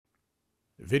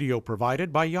Video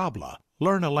provided by Yabla.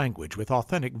 Learn a language with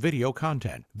authentic video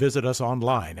content. Visit us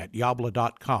online at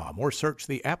yabla.com or search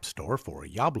the App Store for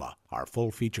Yabla. Our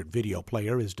full-featured video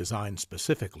player is designed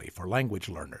specifically for language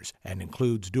learners and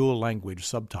includes dual language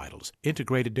subtitles,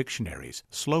 integrated dictionaries,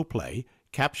 slow play,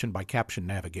 caption-by-caption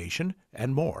navigation, and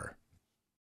more.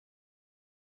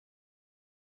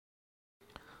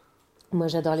 Moi,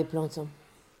 j'adore les plantes. Donc,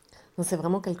 c'est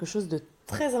vraiment quelque chose de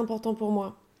très important pour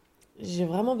moi. J'ai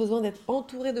vraiment besoin d'être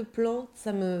entourée de plantes.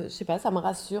 Je sais pas, ça me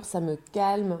rassure, ça me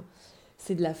calme.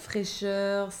 C'est de la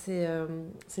fraîcheur, c'est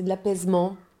de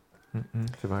l'apaisement.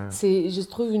 C'est vrai. Je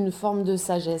trouve une forme de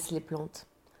sagesse, les plantes.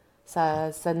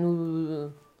 Ça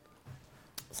nous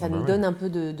donne un peu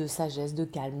de sagesse, de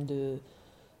calme,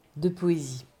 de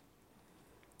poésie.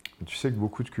 Tu sais que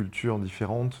beaucoup de cultures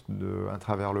différentes à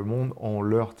travers le monde ont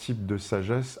leur type de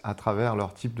sagesse à travers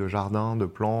leur type de jardin, de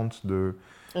plantes, de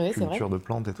culture de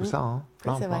plantes et tout ça. Hein.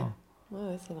 Plein, c'est plein. vrai.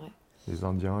 Ouais, c'est vrai. Les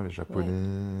Indiens, les Japonais,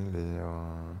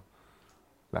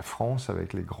 la France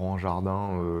avec les grands jardins,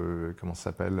 comment ça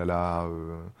s'appelle, à la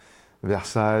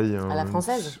Versailles. À la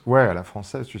française. Ouais, à la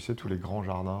française, tu sais, tous les grands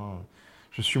jardins.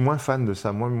 Je suis moins fan de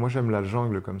ça. Moi j'aime la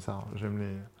jungle comme ça. J'aime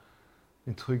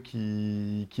les trucs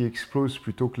qui explosent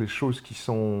plutôt que les choses qui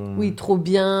sont... Oui, trop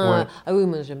bien. Ouais. Ah oui,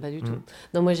 moi, j'aime pas du tout.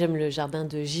 Non, moi, j'aime le jardin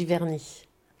de Giverny.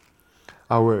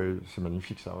 Ah ouais, c'est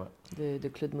magnifique ça, ouais. De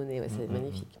Claude Monet, ouais, c'est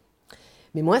magnifique.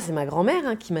 Mais moi, c'est ma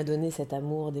grand-mère qui m'a donné cet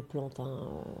amour des plantes.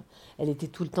 Elle était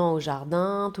tout le temps au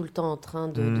jardin, tout le temps en train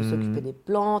de s'occuper des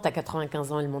plantes. À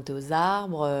 95 ans, elle montait aux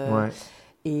arbres.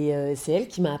 Et c'est elle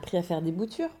qui m'a appris à faire des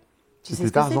boutures. Tu sais ce que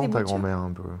c'est, Tarzan, les ta boutures? grand-mère,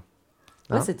 un peu.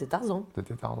 Ouais, c'était Tarzan.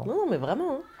 C'était Tarzan. Non, mais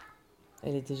vraiment.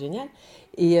 Elle était géniale.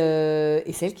 Et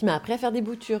c'est elle qui m'a appris à faire des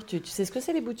boutures. Tu sais ce que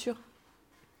c'est, les boutures?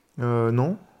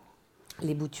 Non.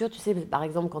 Les boutures, tu sais, par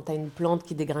exemple, quand tu as une plante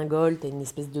qui dégringole, tu as une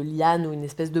espèce de liane ou une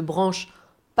espèce de branche,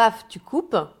 paf, tu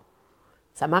coupes.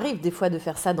 Ça m'arrive des fois de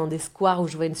faire ça dans des squares où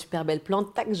je vois une super belle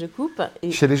plante, tac, je coupe.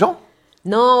 Et... Chez les gens?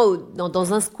 Non,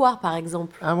 dans un square, par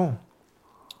exemple. Ah bon?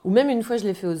 Ou même une fois, je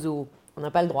l'ai fait au zoo. On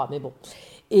n'a pas le droit, mais bon.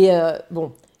 Et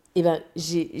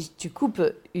tu coupes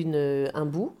un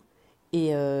bout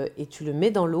et tu le mets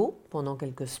dans l'eau pendant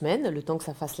quelques semaines, le temps que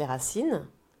ça fasse les racines.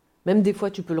 Même des fois,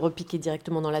 tu peux le repiquer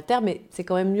directement dans la terre, mais c'est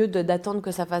quand même mieux d'attendre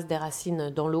que ça fasse des racines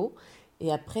dans l'eau.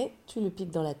 Et après, tu le piques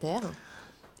dans la terre.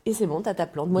 Et c'est bon, tu as ta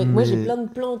plante. Moi, j'ai plein de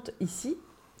plantes ici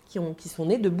qui sont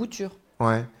nées de boutures.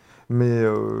 Ouais. Mais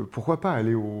pourquoi pas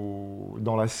aller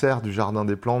dans la serre du jardin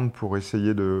des plantes pour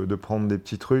essayer de prendre des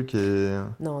petits trucs et...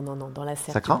 Non, dans la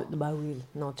serre. Ça craint? Bah oui,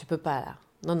 non, tu peux pas là.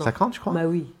 Non. Ça craint, tu crois? Bah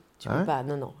oui, tu peux pas.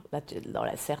 Non. Là, dans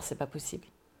la serre, c'est pas possible.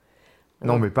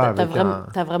 Non, mais pas avec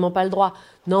T'as vraiment pas le droit.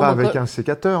 Non, pas avec un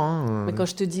sécateur. Hein. Mais quand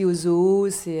je te dis aux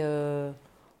zoos, c'est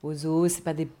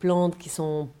pas des plantes qui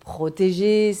sont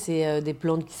protégées, c'est des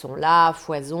plantes qui sont là,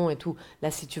 foison et tout. Là,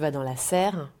 si tu vas dans la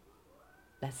serre,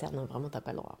 non, vraiment, t'as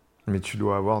pas le droit. Mais tu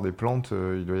dois avoir des plantes,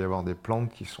 il doit y avoir des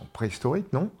plantes qui sont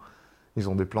préhistoriques, non? Ils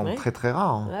ont des plantes très très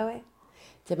rares. Hein. Ouais.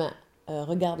 Tiens,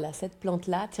 regarde là, cette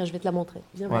plante-là, tiens, je vais te la montrer.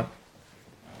 Viens voir.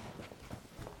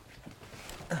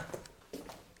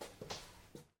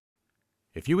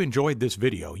 If you enjoyed this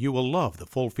video, you will love the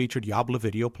full-featured Yabla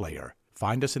video player.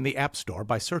 Find us in the App Store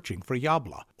by searching for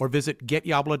Yabla, or visit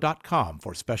getyabla.com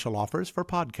for special offers for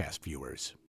podcast viewers.